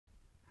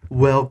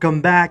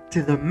Welcome back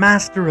to the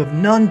Master of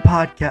None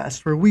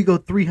podcast, where we go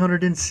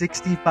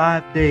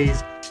 365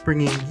 days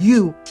bringing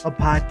you a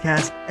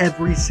podcast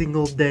every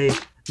single day.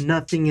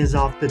 Nothing is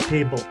off the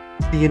table.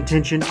 The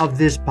intention of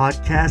this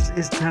podcast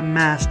is to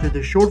master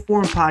the short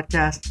form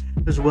podcast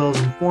as well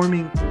as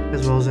informing,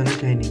 as well as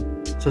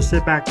entertaining. So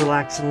sit back,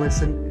 relax, and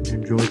listen and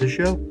enjoy the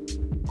show.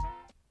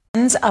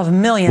 Tens of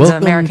millions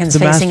of Americans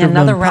facing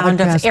another round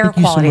of air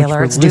quality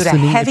alerts due to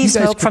heavy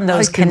smoke from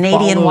those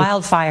Canadian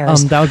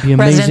wildfires. That would be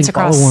amazing. Residents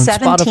across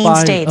 17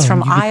 states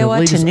from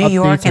Iowa to New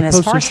York and as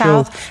far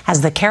south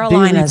as the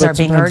Carolinas are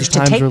being urged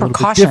to take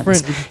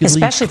precautions,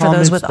 especially for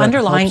those with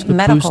underlying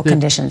medical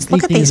conditions.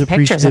 Look at these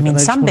pictures. I mean,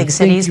 some big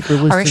cities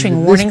are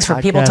issuing warnings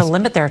for people to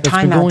limit their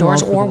time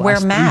outdoors or wear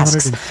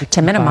masks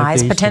to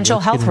minimize potential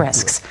health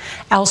risks.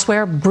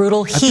 Elsewhere,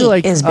 brutal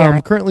heat is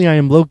bearing. Currently, I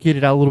am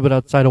located out a little bit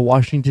outside of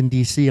Washington,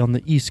 D.C. on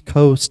the East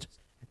Coast.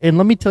 And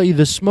let me tell you,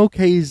 the smoke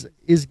haze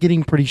is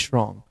getting pretty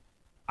strong.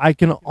 I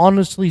can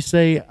honestly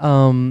say,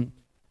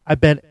 I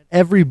bet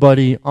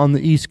everybody on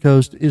the East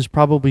Coast is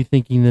probably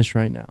thinking this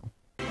right now.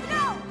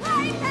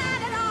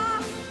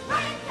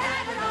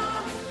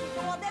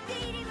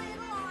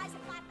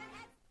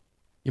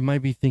 You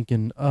might be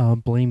thinking,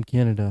 blame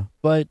Canada.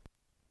 But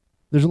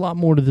there's a lot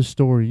more to the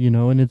story, you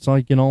know, and it's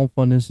like, in all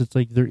funness, it's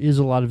like there is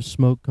a lot of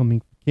smoke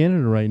coming from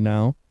Canada right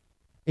now.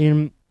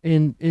 And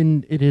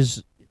it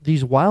is,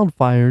 these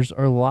wildfires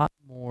are a lot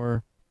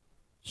more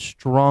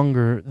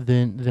stronger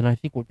than I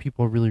think what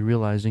people are really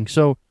realizing.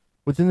 So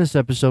within this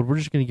episode, we're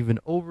just going to give an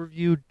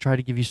overview, try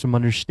to give you some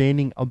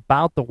understanding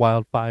about the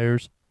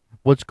wildfires,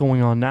 what's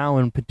going on now,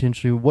 and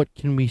potentially what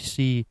can we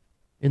see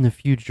in the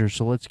future.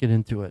 So let's get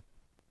into it.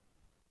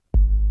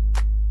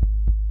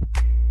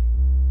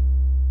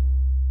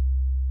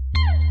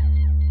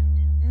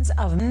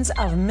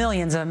 Of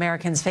millions of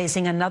Americans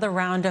facing another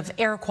round of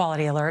air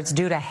quality alerts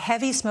due to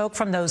heavy smoke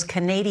from those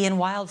Canadian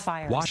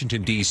wildfires.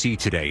 Washington, D.C.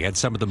 today had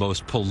some of the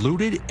most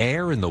polluted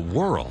air in the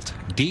world.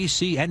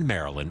 D.C. and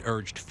Maryland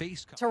urged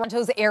face...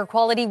 Toronto's air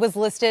quality was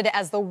listed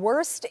as the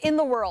worst in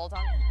the world.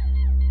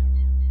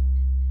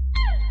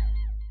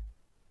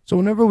 So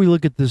whenever we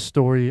look at this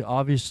story,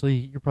 obviously,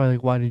 you're probably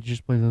like, why did you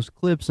just play those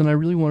clips? And I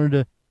really wanted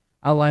to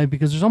outline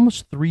because there's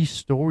almost three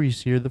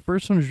stories here. The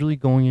first one is really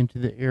going into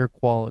the air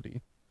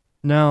quality.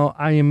 Now,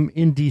 I am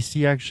in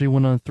D.C., actually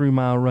went on a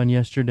 3-mile run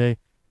yesterday,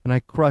 and I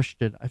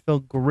crushed it. I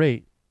felt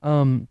great.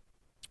 But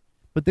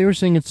they were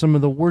saying it's some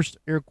of the worst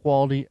air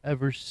quality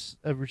ever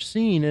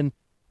seen, and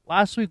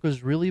last week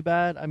was really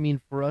bad. I mean,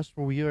 for us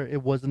where we are,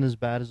 it wasn't as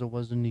bad as it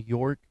was in New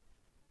York,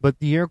 but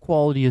the air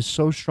quality is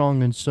so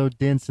strong and so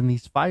dense, and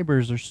these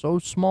fibers are so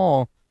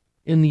small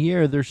in the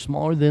air. They're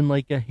smaller than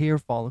like a hair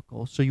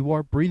follicle, so you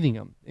are breathing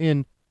them.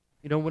 And,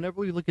 you know,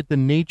 whenever we look at the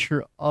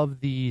nature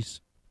of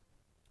these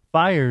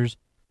fires,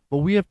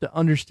 what we have to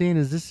understand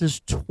is this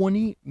is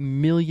 20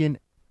 million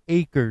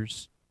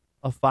acres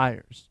of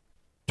fires.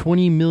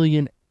 20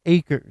 million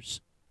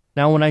acres.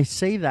 Now, when I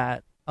say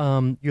that,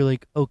 you're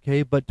like,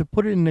 okay, but to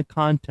put it into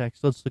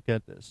context, let's look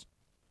at this.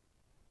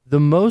 The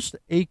most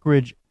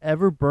acreage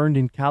ever burned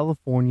in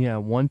California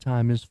at one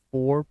time is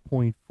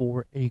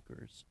 4.4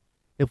 acres.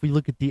 If we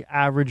look at the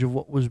average of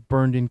what was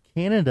burned in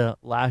Canada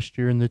last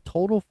year in the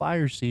total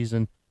fire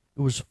season,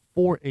 it was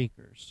 4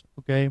 acres,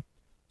 okay?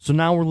 So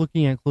now we're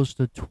looking at close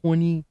to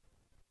 20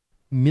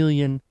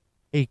 million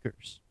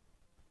acres.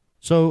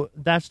 So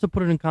that's, to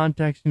put it in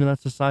context, you know,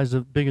 that's the size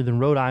of bigger than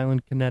Rhode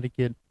Island,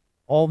 Connecticut,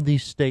 all of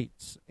these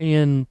states.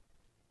 And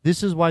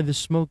this is why the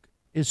smoke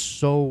is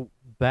so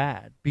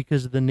bad,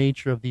 because of the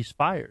nature of these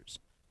fires.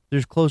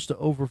 There's close to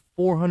over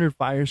 400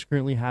 fires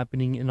currently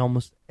happening in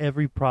almost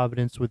every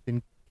province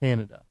within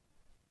Canada.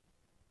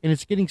 And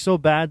it's getting so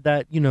bad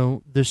that, you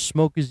know, the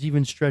smoke is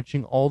even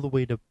stretching all the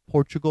way to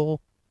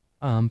Portugal,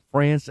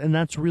 France, and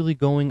that's really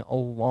going a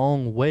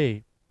long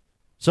way.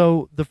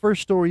 So the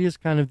first story is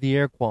kind of the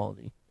air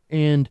quality.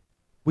 And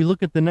we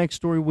look at the next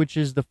story, which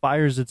is the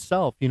fires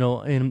itself, you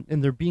know, and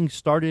they're being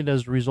started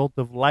as a result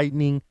of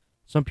lightning.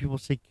 Some people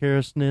say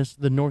carelessness.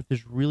 The north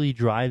is really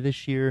dry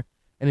this year,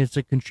 and it's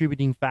a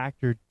contributing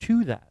factor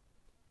to that.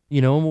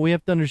 You know, and what we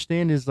have to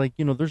understand is, like,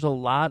 you know, there's a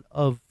lot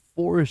of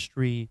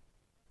forestry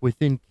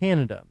within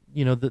Canada.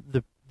 You know,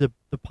 the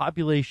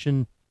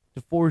population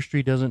to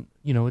forestry doesn't,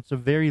 you know, it's a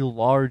very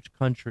large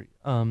country.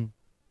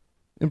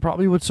 And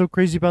probably what's so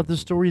crazy about this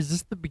story is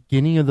this is the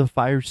beginning of the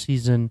fire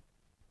season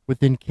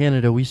within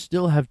Canada. We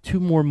still have 2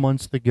 more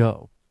months to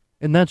go.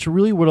 And that's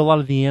really what a lot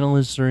of the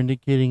analysts are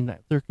indicating,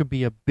 that there could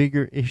be a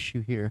bigger issue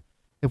here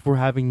if we're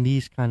having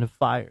these kind of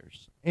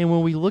fires. And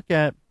when we look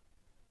at,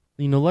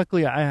 you know,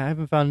 luckily I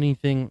haven't found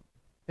anything,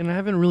 and I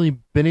haven't really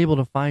been able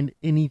to find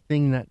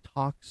anything that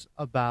talks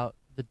about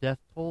the death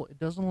toll. It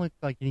doesn't look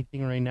like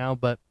anything right now,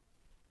 but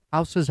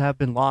houses have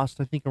been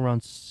lost. I think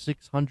around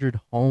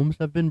 600 homes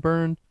have been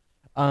burned.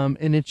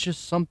 And it's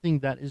just something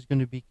that is going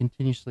to be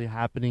continuously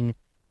happening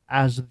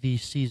as the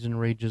season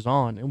rages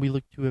on. And we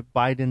look to it,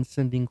 Biden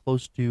sending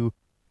close to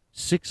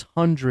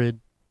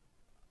 600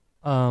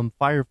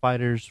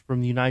 firefighters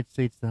from the United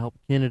States to help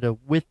Canada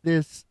with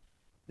this.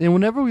 And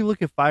whenever we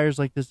look at fires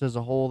like this as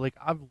a whole, like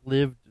I've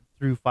lived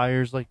through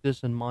fires like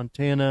this in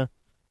Montana.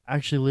 I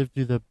actually lived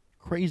through the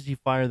crazy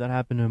fire that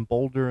happened in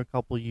Boulder a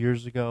couple of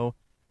years ago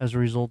as a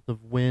result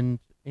of wind.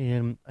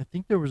 And I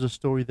think there was a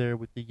story there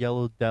with the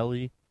Yellow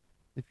Deli.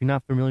 If you're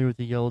not familiar with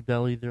the Yellow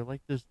Deli, they're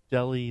like this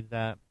deli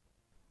that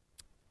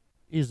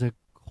is a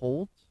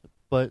cult,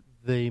 but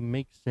they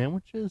make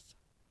sandwiches.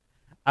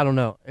 I don't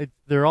know.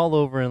 They're all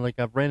over, and like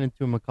I've ran into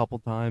them a couple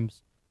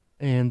times,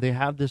 and they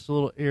have this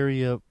little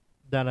area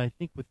that I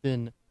think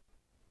within,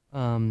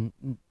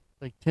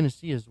 like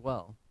Tennessee as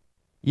well.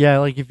 Yeah,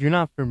 like if you're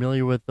not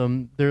familiar with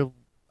them,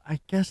 I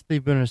guess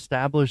they've been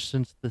established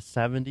since the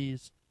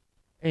 70s,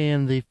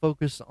 and they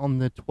focus on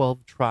the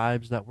 12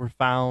 tribes that were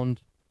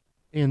found,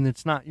 and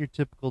it's not your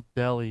typical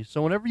deli.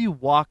 So whenever you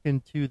walk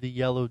into the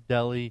Yellow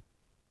Deli,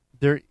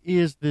 there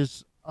is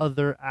this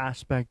other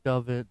aspect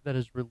of it that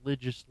is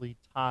religiously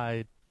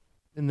tied.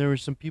 And there were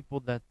some people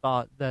that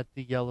thought that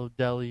the Yellow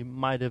Deli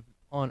might have,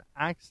 on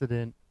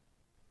accident,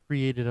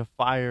 created a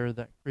fire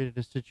that created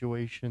a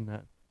situation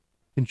that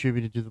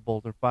contributed to the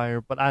Boulder fire.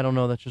 But I don't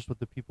know. That's just what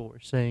the people were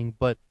saying.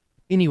 But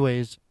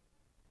anyways,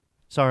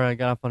 sorry, I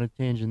got off on a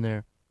tangent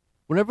there.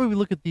 Whenever we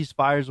look at these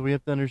fires, what we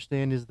have to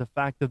understand is the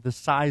fact that the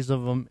size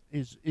of them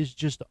is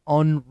just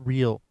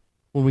unreal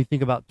when we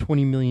think about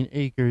 20 million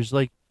acres.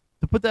 Like,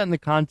 to put that in the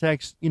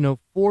context,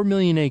 4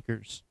 million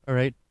acres, all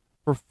right?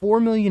 For 4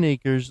 million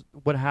acres,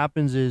 what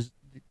happens is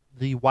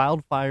the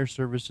wildfire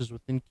services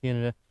within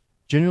Canada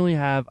generally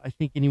have, I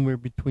think, anywhere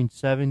between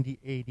 70,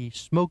 80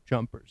 smoke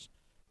jumpers.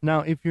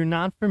 Now, if you're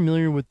not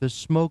familiar with the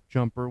smoke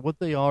jumper, what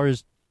they are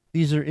is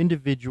these are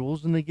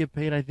individuals, and they get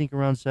paid, I think,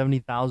 around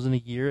 $70,000 a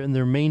year, and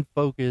their main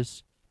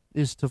focus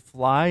is to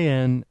fly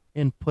in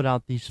and put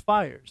out these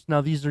fires. Now,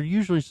 these are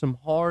usually some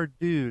hard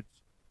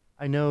dudes.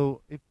 I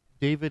know if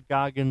David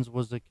Goggins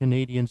was a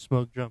Canadian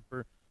smoke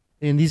jumper,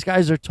 and these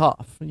guys are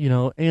tough,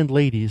 and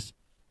ladies.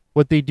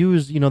 What they do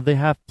is, they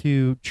have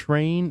to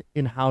train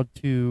in how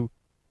to,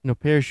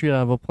 parachute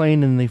out of a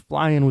plane, and they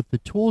fly in with the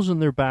tools in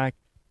their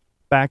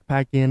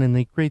backpack in, and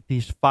they create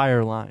these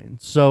fire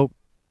lines. So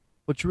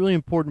what's really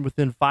important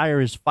within fire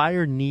is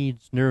fire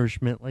needs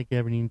nourishment like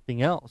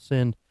everything else.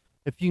 And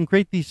if you can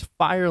create these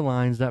fire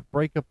lines that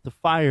break up the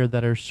fire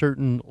that are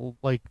certain,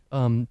 like,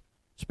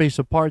 space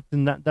apart,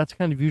 then that's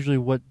kind of usually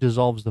what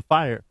dissolves the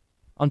fire,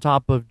 on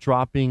top of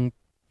dropping,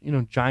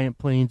 giant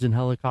planes and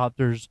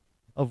helicopters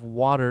of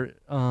water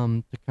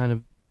to kind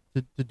of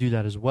to do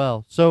that as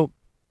well. So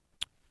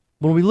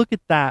when we look at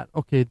that,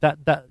 okay,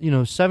 that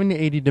 70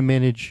 to 80 to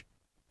manage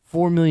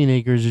 4 million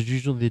acres is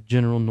usually the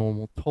general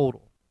normal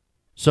total.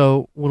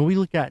 So when we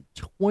look at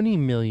 20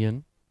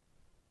 million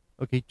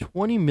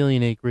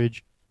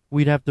acreage,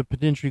 we'd have to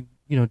potentially,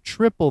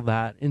 triple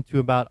that into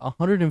about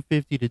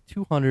 150 to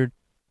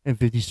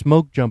 250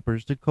 smoke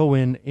jumpers to go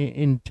in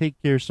and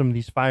take care of some of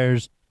these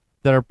fires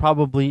that are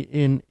probably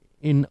in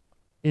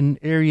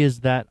areas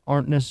that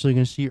aren't necessarily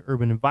going to see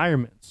urban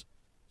environments.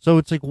 So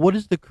it's like, what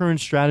is the current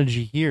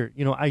strategy here?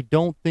 I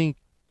don't think,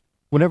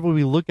 whenever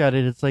we look at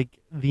it, it's like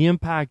the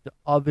impact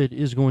of it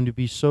is going to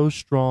be so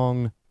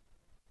strong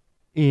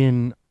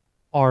in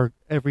our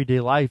everyday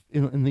life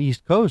in the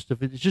East Coast.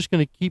 If it's just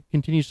going to keep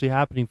continuously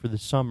happening for the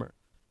summer.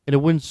 And it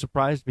wouldn't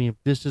surprise me if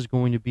this is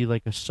going to be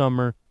like a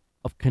summer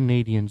of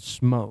Canadian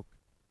smoke.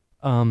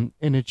 And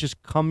it's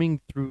just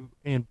coming through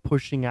and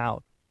pushing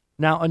out.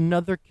 Now,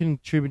 another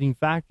contributing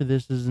factor to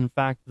this is, in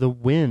fact, the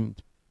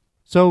wind.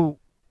 So,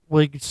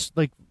 like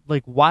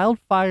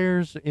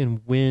wildfires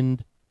and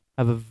wind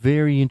have a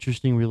very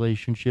interesting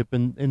relationship,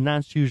 and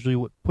that's usually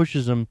what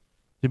pushes them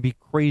to be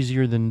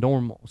crazier than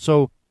normal.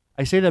 So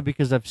I say that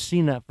because I've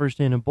seen that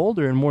firsthand in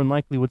Boulder, and more than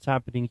likely what's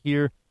happening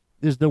here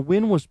is the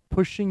wind was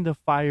pushing the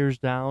fires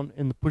down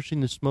and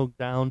pushing the smoke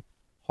down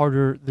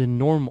harder than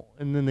normal,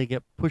 and then they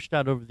get pushed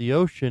out over the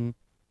ocean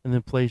and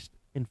then placed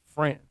in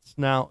France.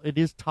 Now, it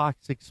is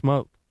toxic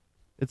smoke.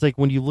 It's like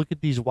when you look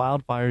at these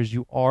wildfires,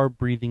 you are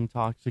breathing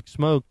toxic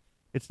smoke.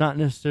 It's not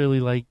necessarily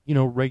like,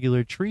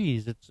 regular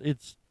trees.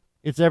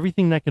 It's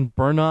everything that can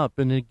burn up,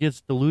 and it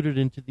gets diluted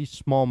into these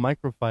small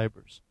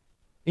microfibers.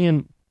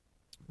 And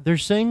they're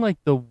saying like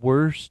the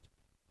worst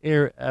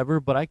air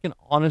ever, but I can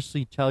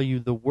honestly tell you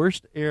the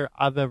worst air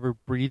I've ever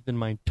breathed in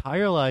my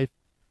entire life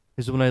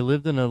is when I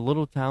lived in a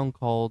little town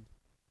called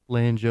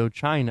Lanzhou,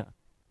 China.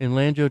 And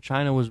Lanzhou,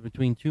 China was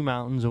between two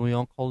mountains, and we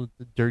all called it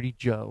the Dirty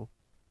Joe.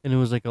 And it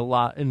was like a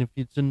lot. And if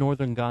it's in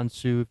northern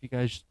Gansu, if you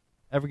guys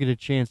ever get a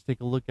chance, take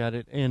a look at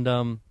it. And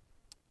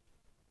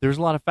there's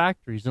a lot of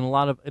factories and a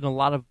lot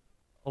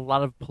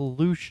of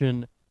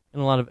pollution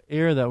and a lot of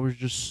air that was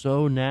just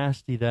so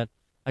nasty that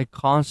I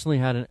constantly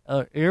had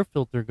an air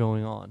filter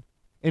going on.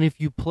 And if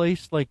you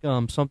placed like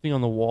something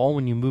on the wall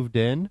when you moved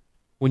in,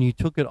 when you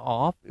took it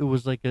off, it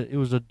was like it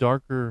was a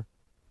darker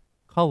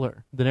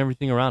color than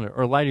everything around it,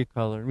 or a lighter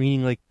color,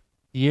 meaning like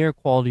the air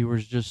quality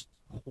was just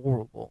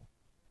horrible.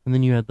 And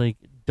then you had like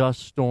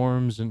dust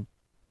storms and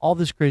all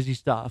this crazy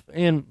stuff.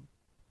 And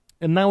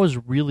that was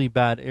really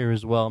bad air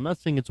as well. I'm not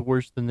saying it's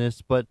worse than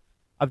this, but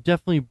I've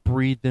definitely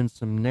breathed in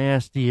some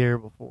nasty air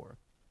before.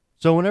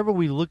 So whenever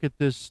we look at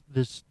this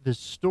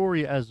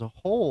story as a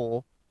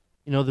whole,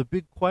 the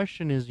big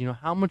question is,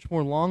 how much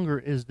more longer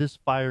is this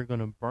fire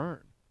going to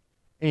burn?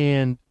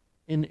 And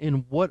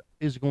in what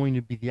is going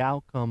to be the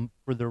outcome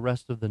for the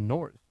rest of the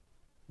North?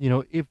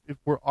 If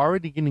we're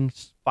already getting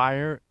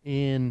fire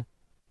in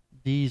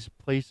these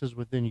places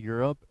within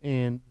Europe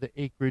and the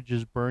acreage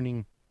is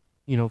burning,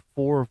 4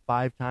 or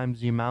 5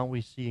 times the amount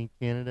we see in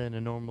Canada in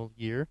a normal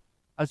year,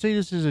 I'd say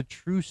this is a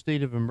true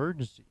state of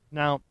emergency.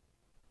 Now,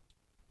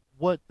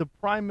 what the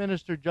Prime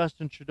Minister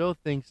Justin Trudeau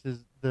thinks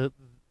is the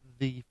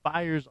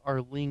fires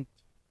are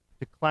linked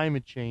to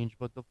climate change,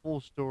 but the full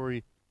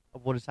story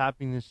of what is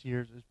happening this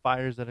year is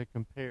fires that are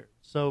compared.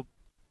 So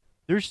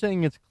they're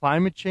saying it's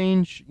climate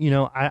change.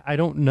 I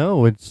don't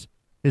know. Is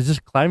this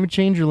climate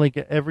change or like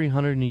every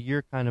 100 in a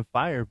year kind of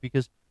fire?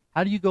 Because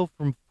how do you go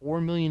from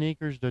 4 million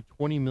acres to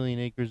 20 million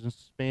acres in the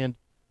span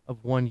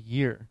of 1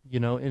 year?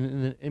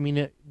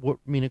 It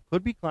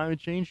could be climate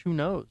change. Who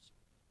knows?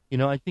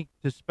 I think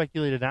to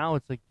speculate it now,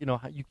 it's like,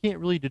 you can't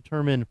really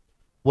determine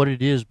what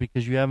it is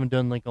because you haven't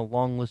done like a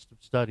long list of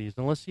studies.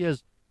 Unless he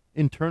has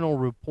internal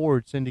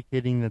reports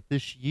indicating that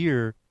this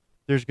year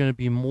there's going to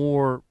be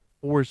more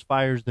forest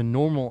fires than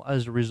normal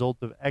as a result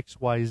of X,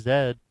 Y,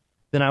 Z,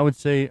 then I always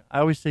say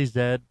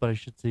Z, but I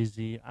should say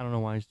Z. I don't know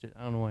why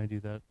I do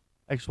that.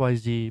 X, Y,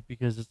 Z,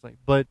 because it's like,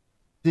 but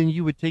then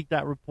you would take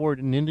that report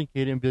and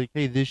indicate it and be like,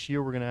 hey, this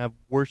year we're going to have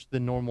worse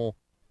than normal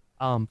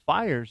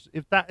fires.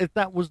 If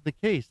that was the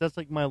case, that's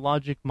like my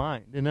logic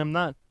mind. And I'm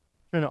not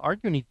trying to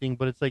argue anything,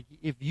 but it's like,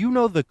 if you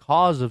know the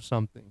cause of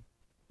something,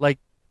 like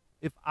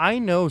if I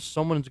know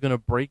someone's going to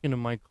break into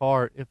my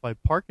car if I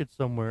park it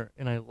somewhere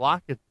and I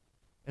lock it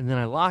and then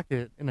I lock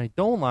it and I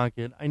don't lock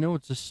it, I know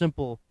it's a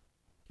simple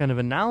kind of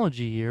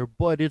analogy here,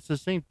 but it's the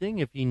same thing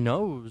if he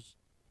knows,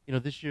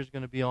 this year's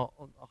going to be a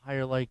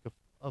higher like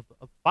of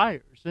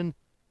fires. And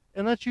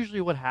that's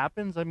usually what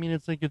happens. I mean,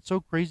 it's like, it's so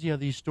crazy how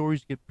these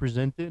stories get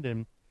presented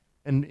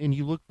and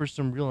you look for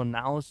some real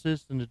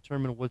analysis and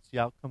determine what's the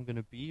outcome going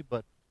to be.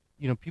 But,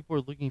 people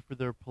are looking for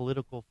their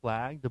political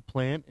flag to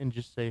plant and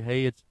just say,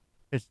 hey, it's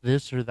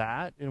this or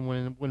that. And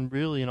when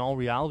really in all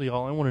reality,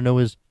 all I want to know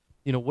is,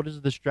 what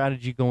is the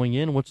strategy going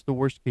in? What's the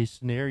worst case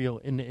scenario?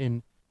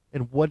 And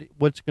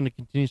what's going to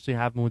continuously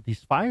happen with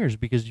these fires?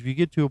 Because if you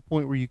get to a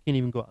point where you can't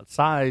even go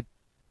outside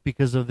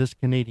because of this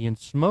Canadian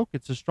smoke,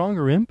 it's a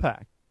stronger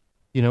impact.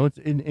 It's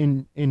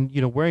in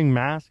wearing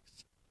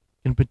masks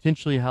can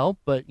potentially help,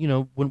 but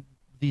when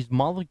these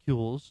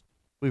molecules,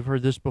 we've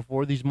heard this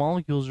before, these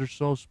molecules are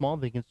so small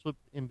they can slip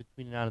in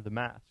between and out of the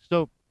mask.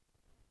 So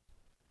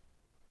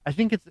I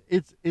think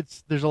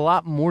it's there's a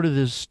lot more to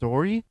this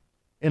story,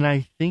 and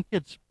I think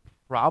it's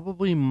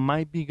probably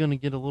might be going to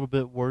get a little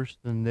bit worse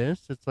than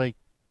this. It's like,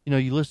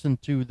 you listen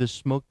to the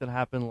smoke that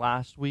happened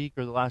last week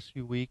or the last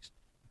few weeks,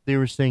 they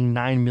were saying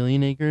 9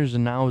 million acres,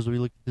 and now as we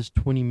look at this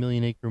 20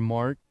 million acre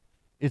mark,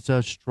 it's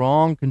a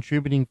strong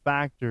contributing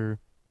factor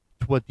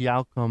to what the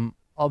outcome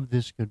of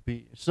this could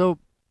be. So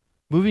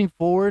moving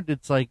forward,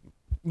 it's like,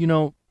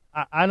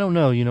 I don't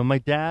know,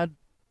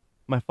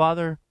 my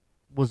father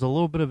was a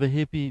little bit of a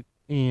hippie,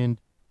 and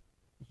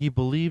he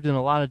believed in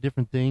a lot of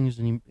different things,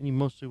 and he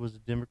mostly was a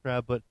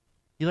Democrat, but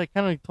he like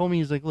kind of told me,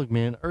 he's like, look,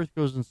 man, Earth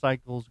goes in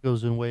cycles,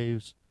 goes in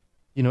waves,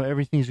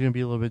 everything's going to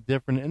be a little bit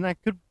different, and that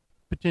could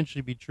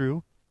potentially be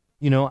true.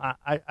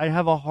 I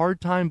have a hard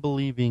time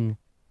believing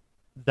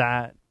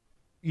that,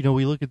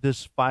 we look at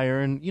this fire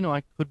and,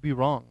 I could be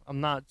wrong.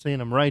 I'm not saying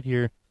I'm right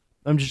here.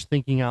 I'm just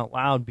thinking out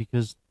loud,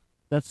 because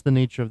that's the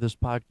nature of this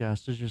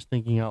podcast, is just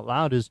thinking out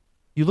loud. Is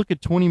you look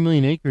at 20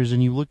 million acres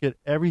and you look at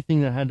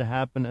everything that had to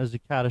happen as a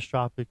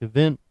catastrophic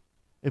event.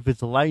 If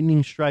it's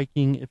lightning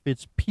striking, if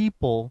it's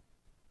people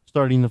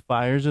starting the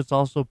fires, it's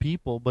also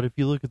people. But if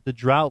you look at the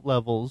drought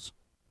levels,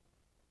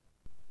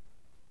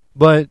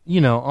 but,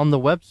 on the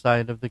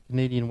website of the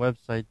Canadian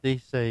website, they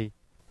say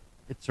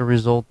it's a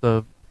result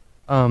of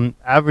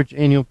average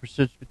annual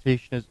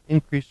precipitation has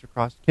increased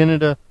across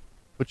Canada,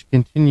 which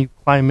continue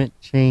climate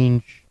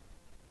change.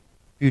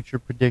 Future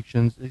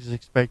predictions is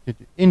expected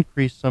to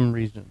increase some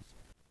regions.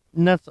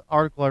 And that's the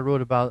article I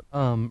wrote about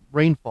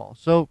rainfall.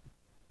 So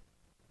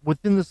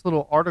within this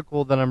little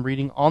article that I'm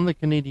reading on the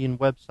Canadian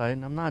website,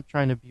 and I'm not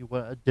trying to be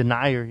a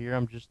denier here,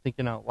 I'm just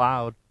thinking out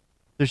loud,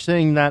 they're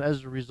saying that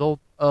as a result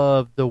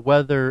of the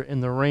weather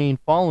and the rain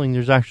falling,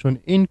 there's actually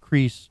an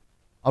increase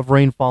of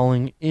rain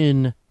falling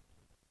in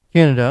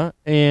Canada,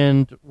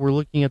 and we're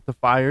looking at the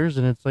fires,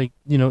 and it's like,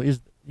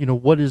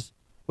 what is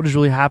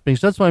really happening?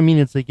 So that's what I mean.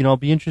 It's like, I'll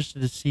be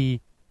interested to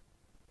see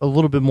a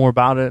little bit more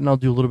about it, and I'll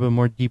do a little bit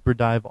more deeper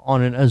dive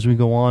on it as we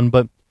go on.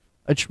 But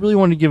I just really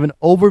want to give an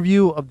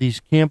overview of these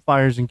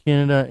campfires in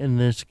Canada and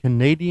this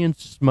Canadian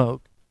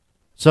smoke.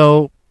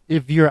 So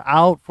if you're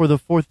out for the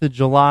 4th of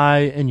July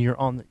and you're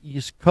on the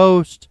East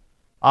Coast,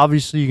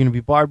 obviously you're going to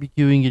be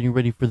barbecuing, getting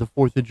ready for the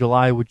 4th of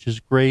July, which is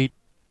great.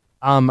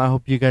 I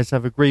hope you guys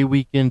have a great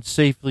weekend,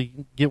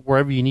 safely get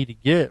wherever you need to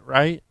get,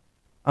 right?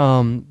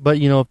 But,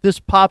 if this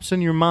pops in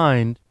your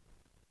mind,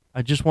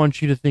 I just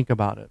want you to think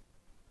about it.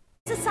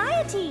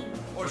 Society.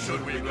 Or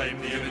should we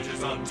blame the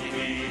images on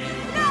TV?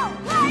 No,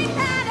 blame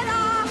that at all.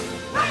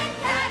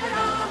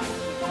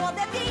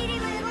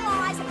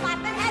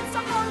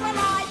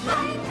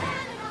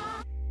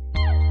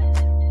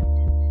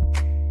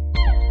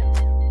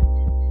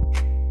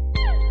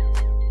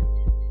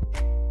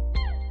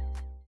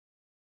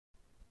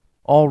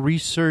 All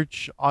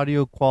research,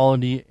 audio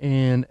quality,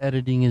 and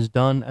editing is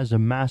done as a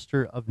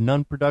master of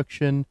none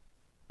production.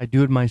 I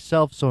do it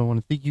myself, so I want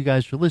to thank you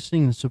guys for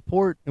listening and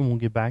support, and we'll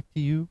get back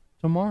to you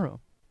tomorrow.